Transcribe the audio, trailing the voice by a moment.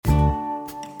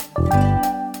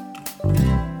The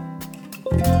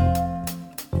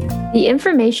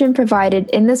information provided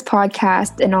in this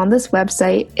podcast and on this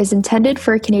website is intended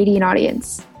for a Canadian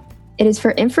audience. It is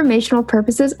for informational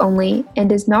purposes only and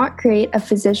does not create a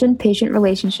physician-patient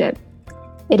relationship.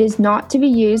 It is not to be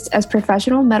used as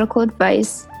professional medical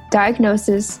advice,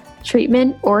 diagnosis,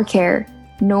 treatment, or care,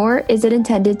 nor is it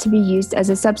intended to be used as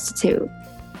a substitute.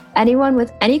 Anyone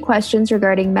with any questions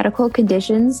regarding medical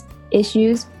conditions,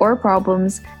 issues, or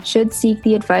problems should seek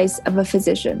the advice of a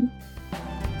physician.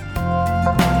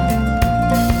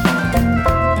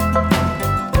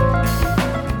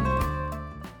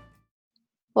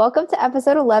 Welcome to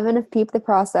episode 11 of Peep the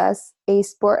Process, a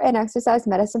sport and exercise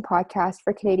medicine podcast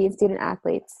for Canadian student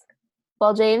athletes.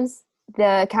 Well, James,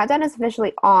 the countdown is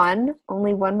officially on.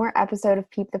 Only one more episode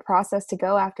of Peep the Process to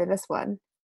go after this one.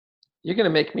 You're going to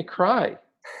make me cry.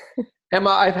 Emma,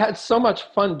 I've had so much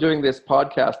fun doing this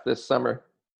podcast this summer.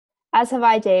 As have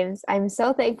I, James. I'm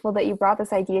so thankful that you brought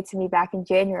this idea to me back in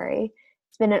January.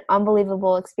 It's been an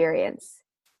unbelievable experience.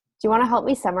 Do you want to help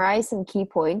me summarize some key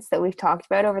points that we've talked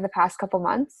about over the past couple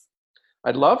months?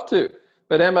 I'd love to.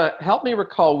 But Emma, help me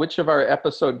recall which of our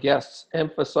episode guests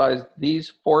emphasized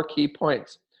these 4 key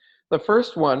points. The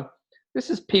first one, this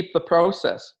is Peep the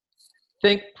Process.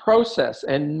 Think process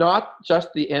and not just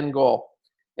the end goal.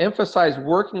 Emphasize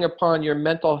working upon your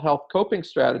mental health coping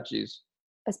strategies.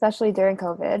 Especially during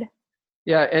COVID.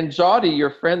 Yeah, and Jody,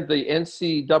 your friend, the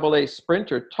NCAA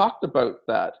sprinter, talked about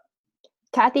that.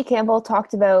 Kathy Campbell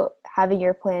talked about having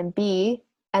your plan B,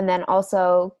 and then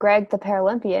also Greg, the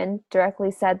Paralympian,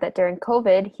 directly said that during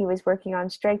COVID, he was working on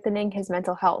strengthening his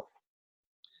mental health.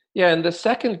 Yeah, and the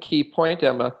second key point,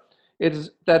 Emma,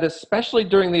 is that especially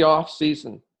during the off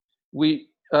season, we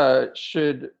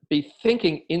should be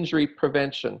thinking injury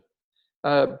prevention,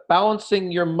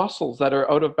 balancing your muscles that are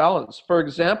out of balance. For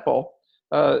example,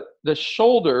 the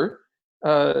shoulder,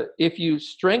 if you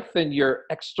strengthen your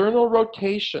external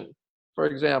rotation, for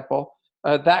example,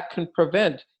 that can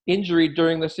prevent injury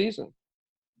during the season.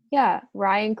 Yeah,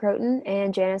 Ryan Croton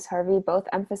and Janice Harvey both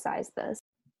emphasized this.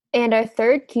 And our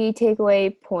third key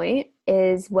takeaway point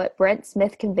is what Brent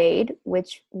Smith conveyed,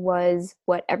 which was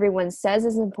what everyone says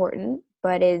is important,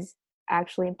 but is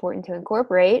actually important to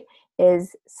incorporate,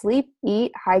 is sleep,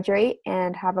 eat, hydrate,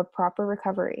 and have a proper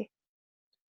recovery.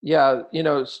 Yeah,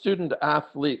 student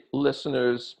athlete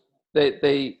listeners,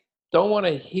 they don't want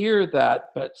to hear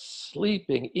that, but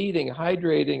sleeping, eating,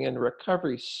 hydrating, and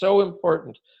recovery is so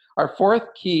important. Our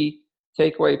fourth key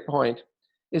takeaway point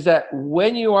is that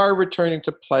when you are returning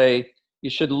to play,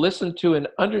 you should listen to and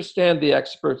understand the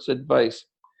experts' advice.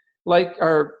 Like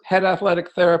our head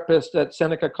athletic therapist at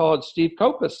Seneca College, Steve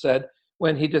Copas, said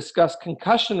when he discussed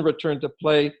concussion return to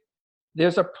play,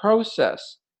 there's a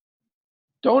process.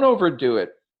 Don't overdo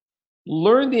it.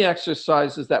 Learn the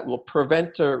exercises that will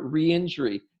prevent a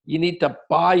re-injury. You need to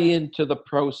buy into the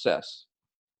process.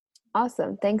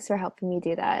 Awesome. Thanks for helping me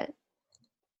do that.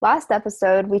 Last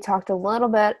episode, we talked a little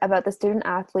bit about the student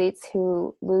athletes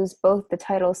who lose both the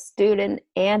title student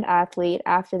and athlete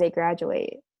after they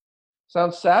graduate.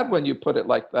 Sounds sad when you put it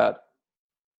like that.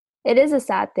 It is a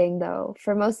sad thing, though.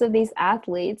 For most of these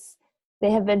athletes,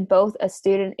 they have been both a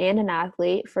student and an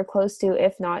athlete for close to,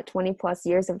 if not 20 plus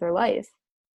years of their life.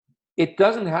 It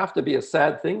doesn't have to be a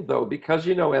sad thing, though, because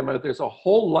Emma, there's a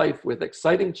whole life with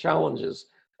exciting challenges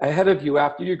ahead of you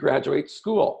after you graduate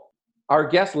school. Our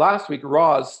guest last week,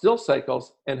 Roz, still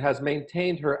cycles and has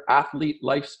maintained her athlete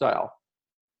lifestyle.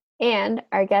 And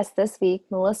our guest this week,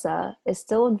 Melissa, is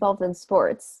still involved in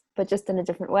sports, but just in a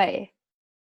different way.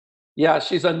 Yeah,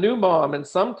 she's a new mom, and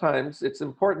sometimes it's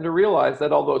important to realize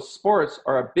that although sports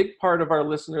are a big part of our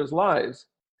listeners' lives,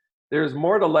 there's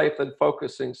more to life than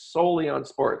focusing solely on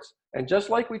sports. And just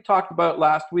like we talked about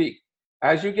last week,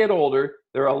 as you get older,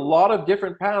 there are a lot of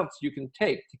different paths you can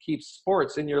take to keep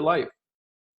sports in your life.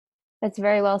 That's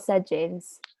very well said,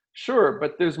 James. Sure,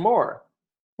 but there's more.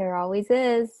 There always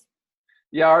is.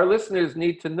 Yeah, our listeners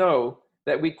need to know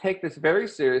that we take this very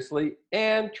seriously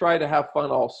and try to have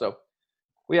fun also.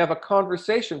 We have a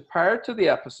conversation prior to the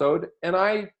episode, and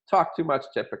I talk too much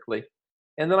typically.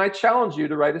 And then I challenge you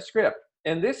to write a script.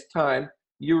 And this time,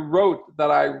 you wrote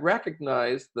that I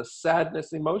recognized the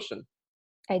sadness emotion.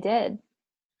 I did.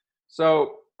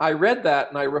 So I read that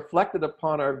and I reflected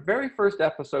upon our very first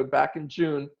episode back in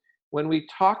June when we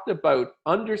talked about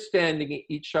understanding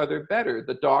each other better,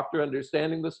 the doctor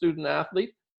understanding the student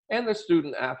athlete and the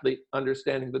student athlete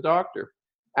understanding the doctor.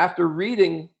 After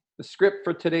reading the script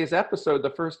for today's episode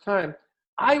the first time,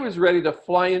 I was ready to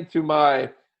fly into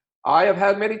I have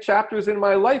had many chapters in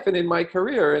my life and in my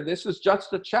career, and this is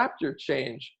just a chapter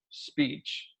change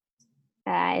speech.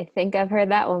 I think I've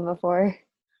heard that one before.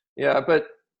 Yeah, but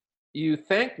you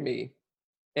thanked me,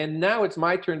 and now it's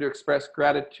my turn to express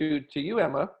gratitude to you,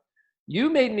 Emma. You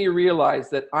made me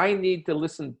realize that I need to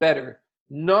listen better,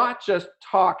 not just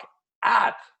talk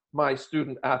at my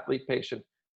student athlete patient.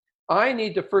 I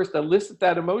need to first elicit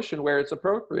that emotion where it's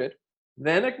appropriate,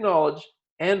 then acknowledge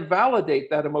and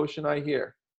validate that emotion I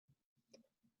hear.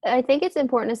 I think it's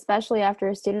important, especially after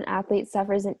a student athlete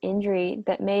suffers an injury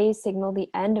that may signal the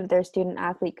end of their student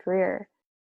athlete career.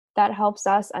 That helps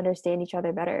us understand each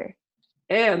other better.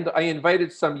 And I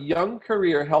invited some young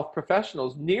career health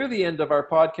professionals near the end of our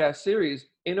podcast series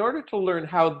in order to learn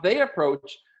how they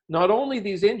approach not only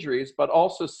these injuries, but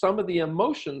also some of the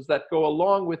emotions that go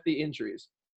along with the injuries.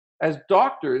 As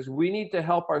doctors, we need to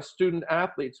help our student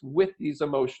athletes with these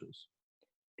emotions.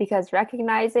 Because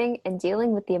recognizing and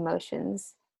dealing with the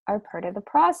emotions are part of the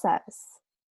process.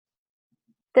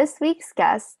 This week's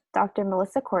guest, Dr.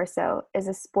 Melissa Corso, is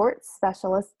a sports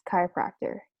specialist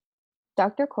chiropractor.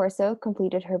 Dr. Corso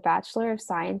completed her Bachelor of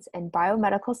Science in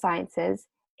Biomedical Sciences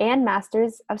and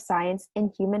Master's of Science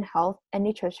in Human Health and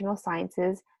Nutritional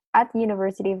Sciences at the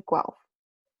University of Guelph.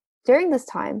 During this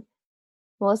time,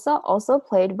 Melissa also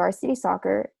played varsity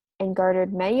soccer and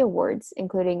garnered many awards,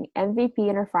 including MVP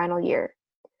in her final year.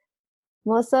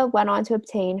 Melissa went on to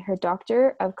obtain her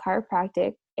Doctor of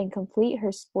Chiropractic and complete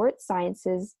her Sports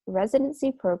Sciences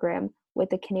residency program with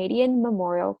the Canadian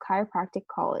Memorial Chiropractic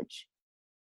College.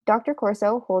 Dr.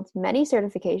 Corso holds many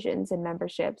certifications and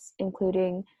memberships,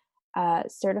 including a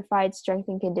certified strength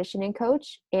and conditioning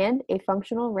coach and a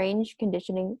functional range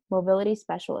conditioning mobility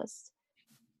specialist.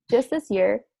 Just this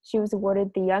year, she was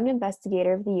awarded the Young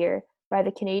Investigator of the Year by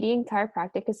the Canadian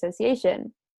Chiropractic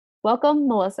Association. Welcome,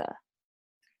 Melissa.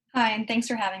 Hi, and thanks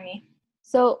for having me.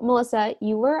 So, Melissa,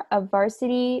 you were a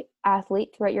varsity athlete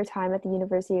throughout your time at the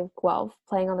University of Guelph,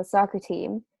 playing on the soccer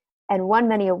team, and won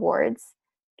many awards.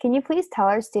 Can you please tell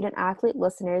our student athlete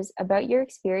listeners about your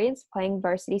experience playing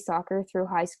varsity soccer through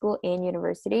high school and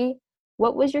university?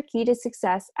 What was your key to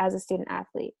success as a student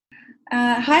athlete?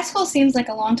 High school seems like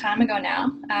a long time ago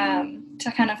now,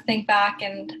 to kind of think back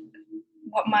and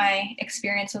what my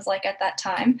experience was like at that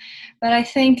time. But I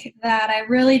think that I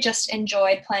really just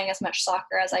enjoyed playing as much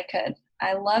soccer as I could.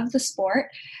 I loved the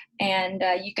sport, and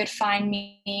you could find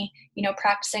me,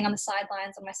 practicing on the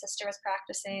sidelines when my sister was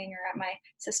practicing, or at my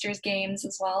sister's games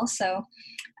as well. So,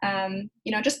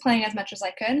 just playing as much as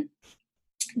I could.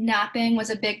 Napping was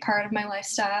a big part of my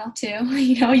lifestyle too.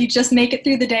 You just make it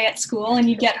through the day at school and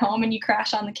you get home and you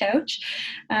crash on the couch.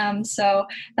 So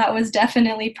that was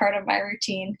definitely part of my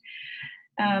routine.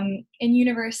 In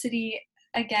university,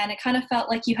 again, it kind of felt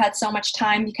like you had so much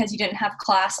time because you didn't have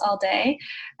class all day,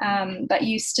 but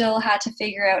you still had to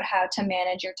figure out how to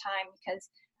manage your time because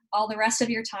all the rest of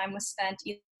your time was spent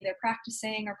either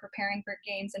practicing or preparing for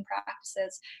games and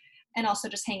practices, and also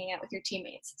just hanging out with your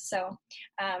teammates. So,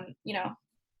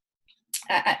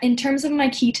 in terms of my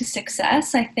key to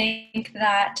success, I think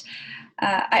that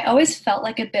I always felt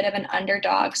like a bit of an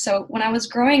underdog. So when I was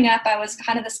growing up, I was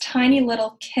kind of this tiny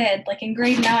little kid. Like in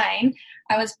grade 9,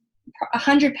 I was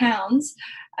 100 pounds.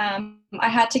 I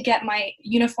had to get my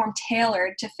uniform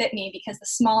tailored to fit me because the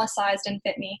smallest size didn't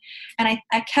fit me. And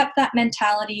I kept that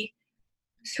mentality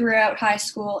throughout high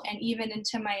school and even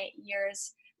into my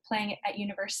years playing at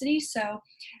university. So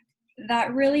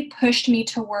that really pushed me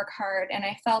to work hard. And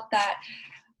I felt that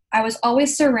I was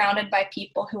always surrounded by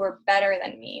people who were better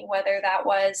than me, whether that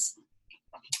was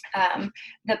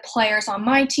the players on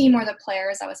my team or the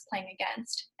players I was playing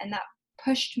against. And that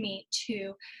pushed me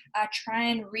to try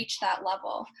and reach that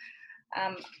level.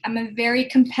 I'm a very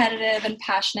competitive and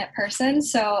passionate person,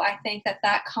 so I think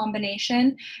that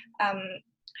combination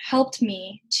helped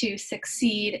me to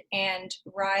succeed and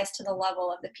rise to the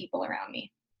level of the people around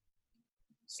me.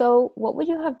 So what would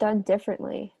you have done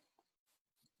differently?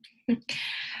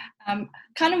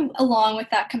 Kind of along with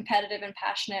that competitive and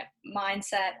passionate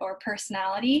mindset or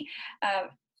personality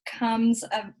comes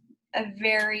a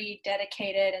very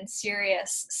dedicated and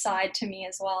serious side to me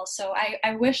as well. So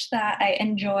I wish that I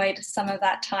enjoyed some of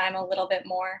that time a little bit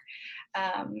more,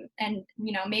 and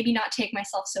maybe not take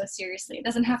myself so seriously. It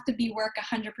doesn't have to be work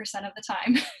 100% of the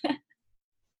time.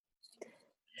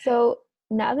 So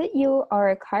now that you are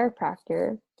a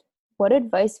chiropractor, what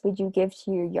advice would you give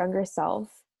to your younger self,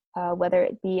 whether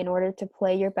it be in order to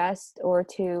play your best or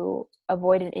to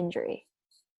avoid an injury?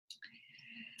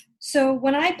 So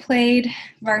when I played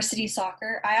varsity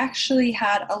soccer, I actually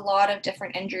had a lot of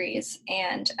different injuries,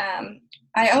 and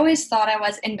I always thought I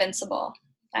was invincible.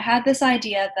 I had this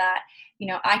idea that,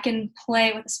 I can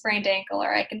play with a sprained ankle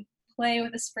or I can play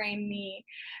with a sprained knee.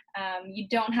 You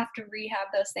don't have to rehab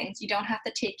those things. You don't have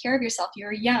to take care of yourself.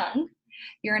 You're young.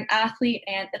 You're an athlete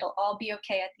and it'll all be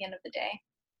okay at the end of the day.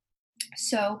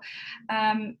 So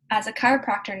as a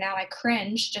chiropractor now, I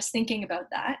cringe just thinking about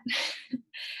that.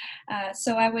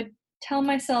 So I would tell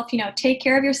myself, take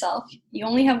care of yourself. You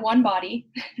only have one body.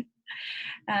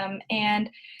 And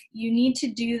you need to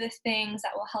do the things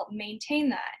that will help maintain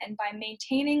that. And by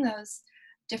maintaining those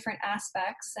different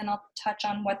aspects, and I'll touch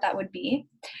on what that would be,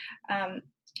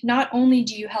 not only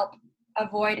do you help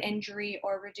avoid injury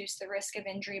or reduce the risk of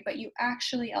injury, but you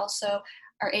actually also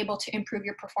are able to improve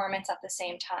your performance at the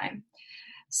same time.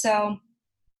 So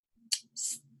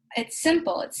it's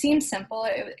simple. It seems simple.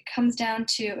 It comes down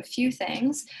to a few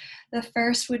things. The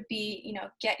first would be,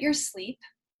 get your sleep.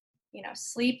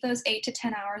 Sleep those 8 to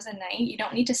 10 hours a night. You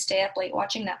don't need to stay up late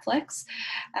watching Netflix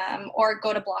or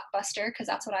go to Blockbuster, because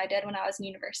that's what I did when I was in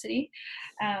university.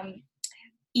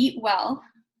 Eat well.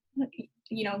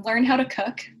 Learn how to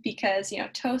cook, because,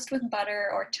 toast with butter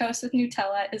or toast with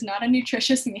Nutella is not a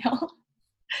nutritious meal.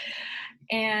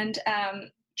 And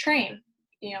train.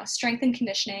 Strength and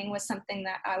conditioning was something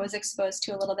that I was exposed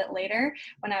to a little bit later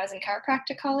when I was in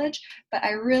chiropractic college, but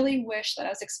I really wish that I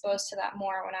was exposed to that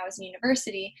more when I was in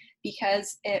university,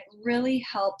 because it really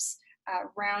helps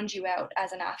round you out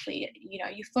as an athlete.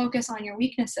 You focus on your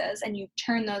weaknesses and you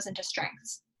turn those into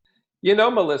strengths.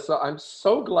 Melissa, I'm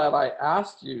so glad I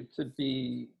asked you to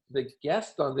be the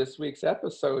guest on this week's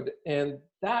episode. And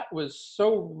that was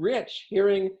so rich,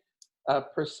 hearing a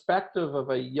perspective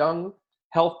of a young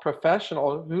health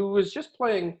professional who was just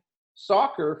playing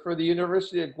soccer for the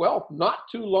University of Guelph not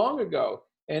too long ago.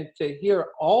 And to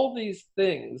hear all these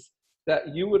things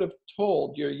that you would have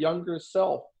told your younger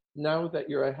self now that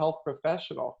you're a health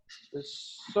professional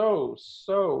is so,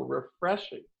 so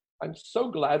refreshing. I'm so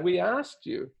glad we asked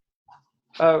you.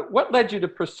 What led you to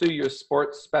pursue your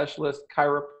sports specialist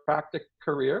chiropractic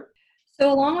career?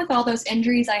 So along with all those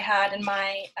injuries I had and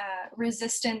my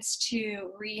resistance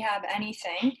to rehab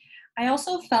anything, I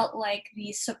also felt like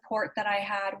the support that I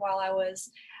had while I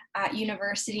was at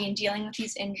university and dealing with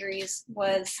these injuries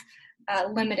was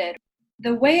limited.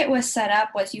 The way it was set up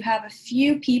was you have a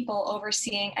few people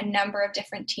overseeing a number of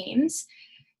different teams.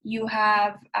 You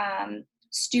have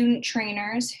student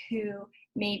trainers who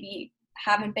maybe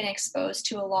haven't been exposed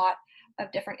to a lot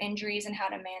of different injuries and how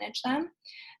to manage them.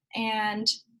 And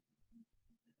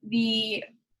the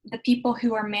people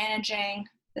who are managing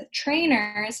the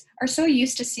trainers are so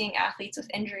used to seeing athletes with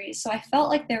injuries. So I felt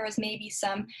like there was maybe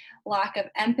some lack of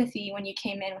empathy when you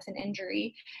came in with an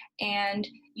injury, and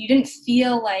you didn't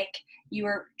feel like you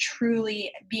were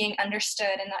truly being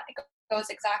understood. And that goes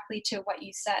exactly to what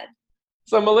you said.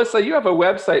 So Melissa, you have a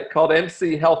website called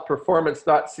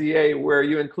mchealthperformance.ca where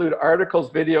you include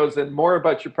articles, videos, and more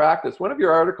about your practice. One of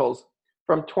your articles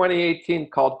from 2018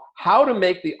 called How to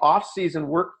Make the Off-Season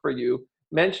Work for You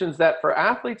mentions that for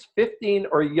athletes 15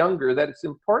 or younger, that it's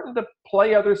important to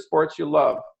play other sports you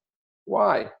love.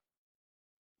 Why?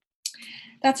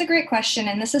 That's a great question,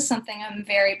 and this is something I'm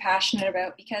very passionate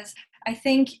about, because I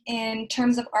think in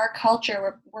terms of our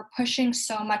culture, we're pushing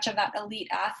so much of that elite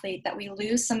athlete that we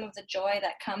lose some of the joy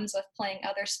that comes with playing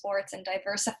other sports and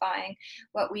diversifying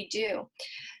what we do.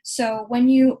 So when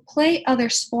you play other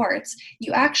sports,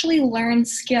 you actually learn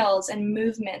skills and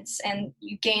movements, and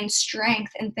you gain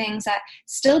strength and things that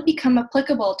still become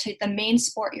applicable to the main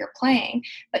sport you're playing,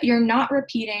 but you're not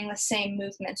repeating the same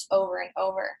movements over and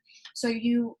over. So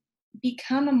you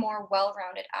become a more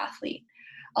well-rounded athlete.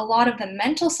 A lot of the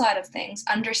mental side of things,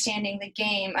 understanding the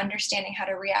game, understanding how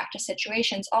to react to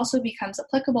situations, also becomes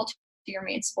applicable to your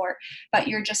main sport, but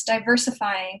you're just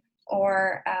diversifying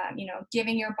or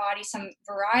giving your body some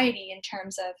variety in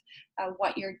terms of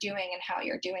what you're doing and how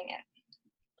you're doing it.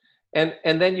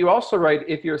 And then you also write,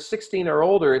 if you're 16 or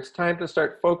older, it's time to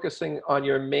start focusing on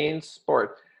your main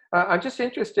sport. I'm just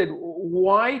interested,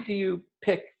 why do you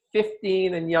pick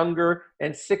 15 and younger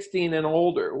and 16 and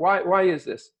older? Why is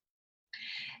this?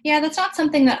 Yeah, that's not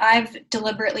something that I've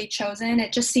deliberately chosen.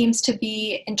 It just seems to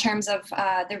be, in terms of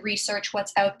the research,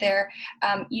 what's out there,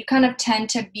 you kind of tend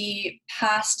to be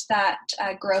past that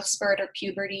growth spurt or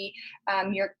puberty.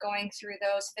 You're going through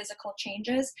those physical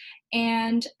changes,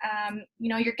 and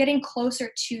you're getting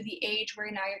closer to the age where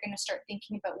now you're going to start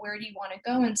thinking about, where do you want to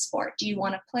go in sport? Do you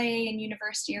want to play in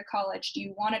university or college? Do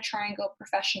you want to try and go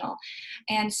professional?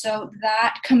 And so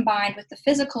that, combined with the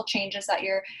physical changes that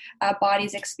your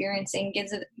body's experiencing,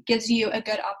 gives you a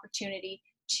good opportunity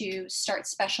to start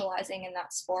specializing in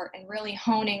that sport and really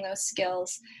honing those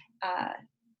skills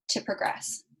to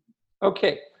progress.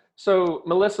 Okay, so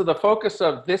Melissa, the focus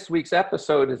of this week's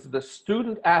episode is the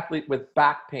student athlete with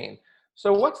back pain.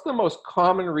 So what's the most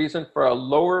common reason for a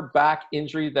lower back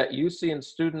injury that you see in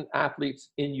student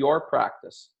athletes in your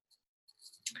practice?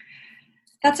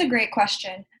 That's a great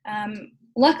question.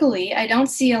 Luckily, I don't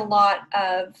see a lot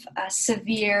of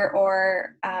severe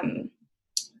or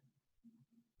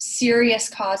serious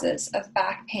causes of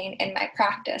back pain in my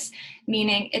practice,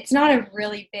 meaning it's not a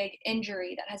really big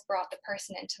injury that has brought the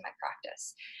person into my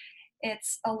practice.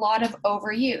 It's a lot of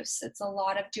overuse. It's a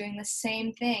lot of doing the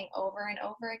same thing over and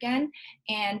over again,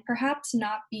 and perhaps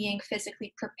not being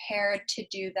physically prepared to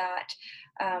do that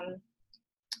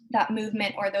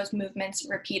movement or those movements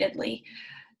repeatedly.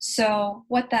 So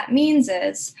what that means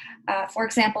is, for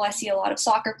example, I see a lot of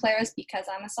soccer players because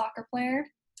I'm a soccer player.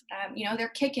 They're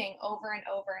kicking over and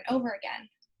over and over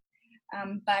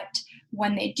again. But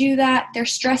when they do that, they're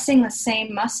stressing the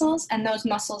same muscles, and those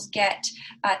muscles get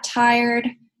tired,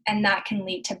 and that can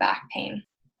lead to back pain.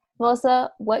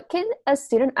 Melissa, what can a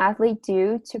student athlete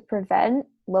do to prevent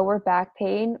lower back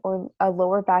pain or a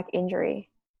lower back injury?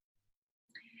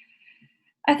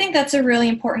 I think that's a really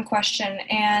important question.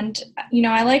 And,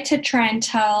 I like to try and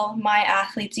tell my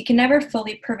athletes, you can never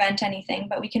fully prevent anything,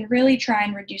 but we can really try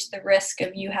and reduce the risk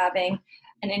of you having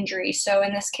an injury. So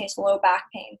in this case, low back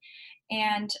pain.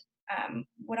 And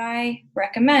what I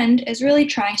recommend is really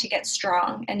trying to get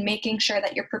strong and making sure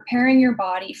that you're preparing your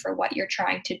body for what you're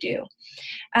trying to do.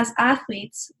 As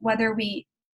athletes, whether we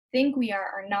think we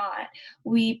are or not,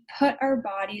 we put our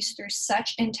bodies through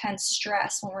such intense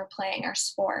stress when we're playing our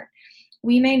sport.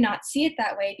 We may not see it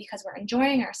that way because we're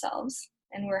enjoying ourselves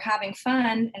and we're having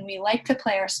fun and we like to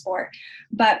play our sport,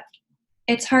 but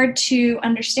it's hard to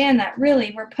understand that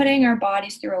really we're putting our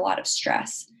bodies through a lot of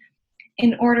stress.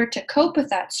 In order to cope with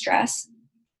that stress,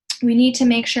 we need to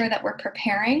make sure that we're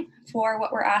preparing for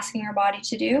what we're asking our body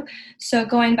to do. So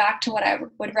going back to what I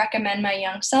would recommend my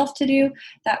young self to do,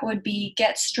 that would be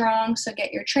get strong, so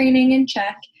get your training in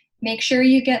check, make sure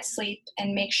you get sleep,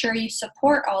 and make sure you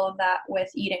support all of that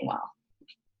with eating well.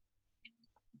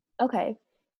 Okay.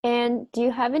 And do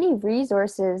you have any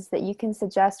resources that you can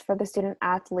suggest for the student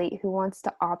athlete who wants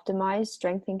to optimize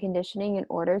strength and conditioning in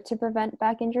order to prevent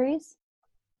back injuries?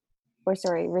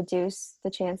 Reduce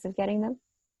the chance of getting them?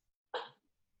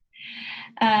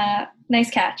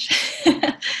 Nice catch.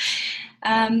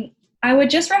 I would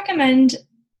just recommend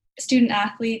student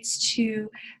athletes to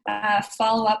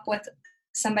follow up with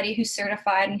somebody who's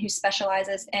certified and who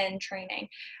specializes in training.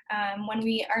 When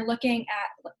we are looking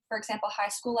at, for example, high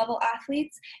school level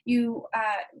athletes, you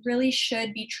really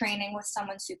should be training with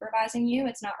someone supervising you.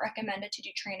 It's not recommended to do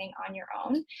training on your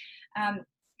own.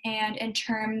 And in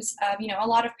terms of, a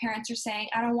lot of parents are saying,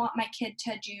 I don't want my kid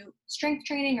to do strength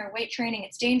training or weight training,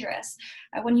 it's dangerous.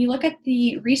 When you look at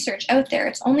the research out there,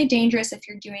 it's only dangerous if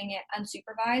you're doing it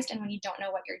unsupervised and when you don't know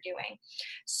what you're doing.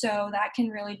 So that can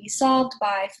really be solved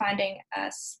by finding a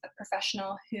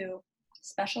professional who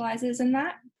specializes in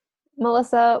that.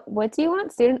 Melissa, what do you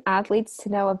want student athletes to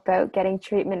know about getting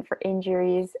treatment for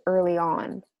injuries early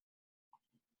on?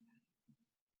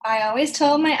 I always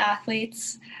tell my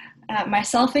athletes,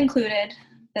 myself included,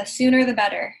 the sooner the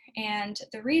better. And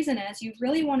the reason is you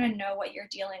really want to know what you're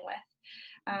dealing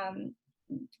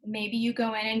with. Maybe you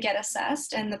go in and get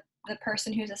assessed and the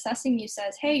person who's assessing you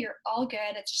says, hey, you're all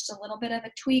good. It's just a little bit of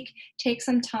a tweak. Take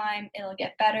some time. It'll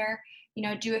get better.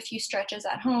 Do a few stretches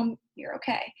at home. You're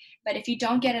okay. But if you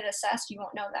don't get it assessed, you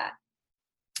won't know that.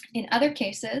 In other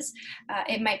cases,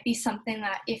 it might be something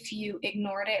that if you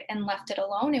ignored it and left it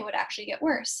alone, it would actually get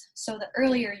worse. So the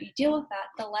earlier you deal with that,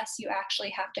 the less you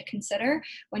actually have to consider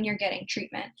when you're getting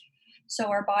treatment. So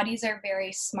our bodies are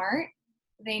very smart.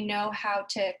 They know how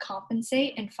to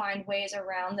compensate and find ways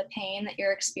around the pain that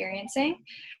you're experiencing.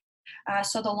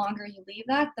 So the longer you leave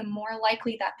that, the more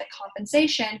likely that the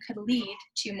compensation could lead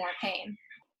to more pain.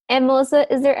 And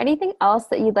Melissa, is there anything else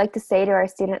that you'd like to say to our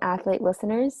student athlete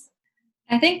listeners?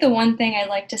 I think the one thing I'd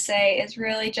like to say is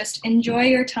really just enjoy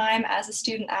your time as a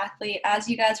student athlete. As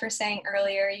you guys were saying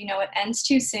earlier, it ends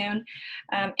too soon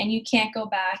and you can't go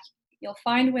back. You'll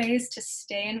find ways to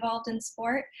stay involved in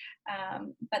sport,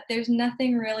 but there's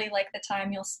nothing really like the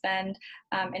time you'll spend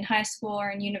in high school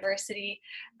or in university,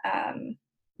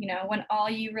 when all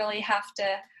you really have to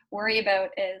worry about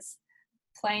is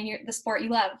playing the sport you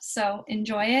love. So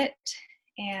enjoy it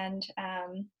and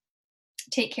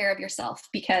take care of yourself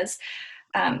because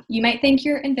you might think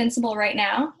you're invincible right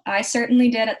now. I certainly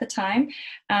did at the time,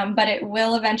 but it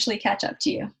will eventually catch up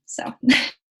to you. So.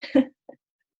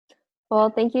 Well,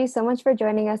 thank you so much for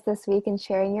joining us this week and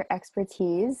sharing your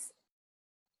expertise.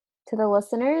 To the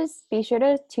listeners, be sure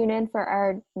to tune in for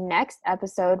our next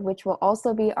episode, which will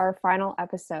also be our final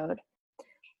episode.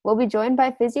 We'll be joined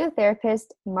by physiotherapist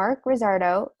Mark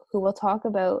Rizzardo, who will talk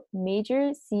about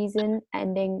major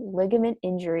season-ending ligament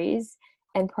injuries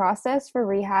and process for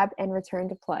rehab and return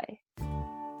to play.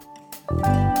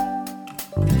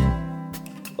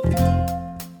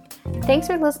 Thanks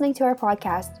for listening to our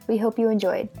podcast. We hope you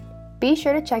enjoyed. Be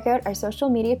sure to check out our social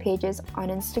media pages on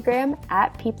Instagram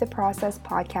at Peep the Process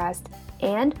Podcast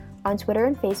and on Twitter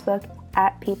and Facebook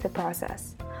at Peep the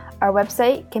Process. Our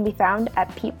website can be found at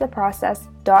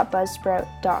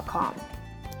peeptheprocess.buzzsprout.com.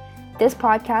 This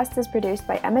podcast is produced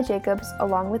by Emma Jacobs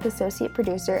along with associate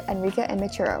producer Enrica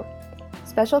Imaturo.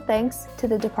 Special thanks to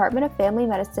the Department of Family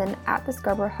Medicine at the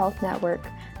Scarborough Health Network,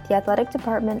 the Athletic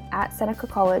Department at Seneca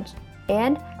College,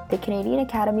 and the Canadian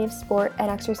Academy of Sport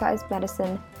and Exercise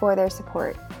Medicine for their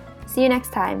support. See you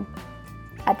next time.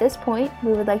 At this point,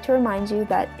 we would like to remind you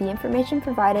that the information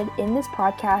provided in this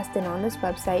podcast and on this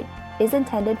website is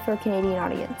intended for a Canadian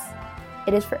audience.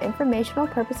 It is for informational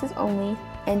purposes only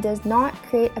and does not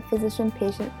create a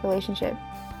physician-patient relationship.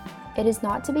 It is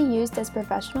not to be used as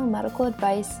professional medical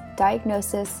advice,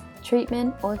 diagnosis,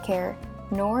 treatment, or care,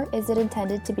 nor is it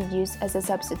intended to be used as a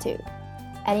substitute.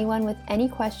 Anyone with any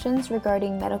questions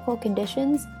regarding medical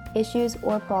conditions, issues,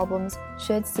 or problems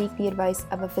should seek the advice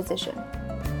of a physician.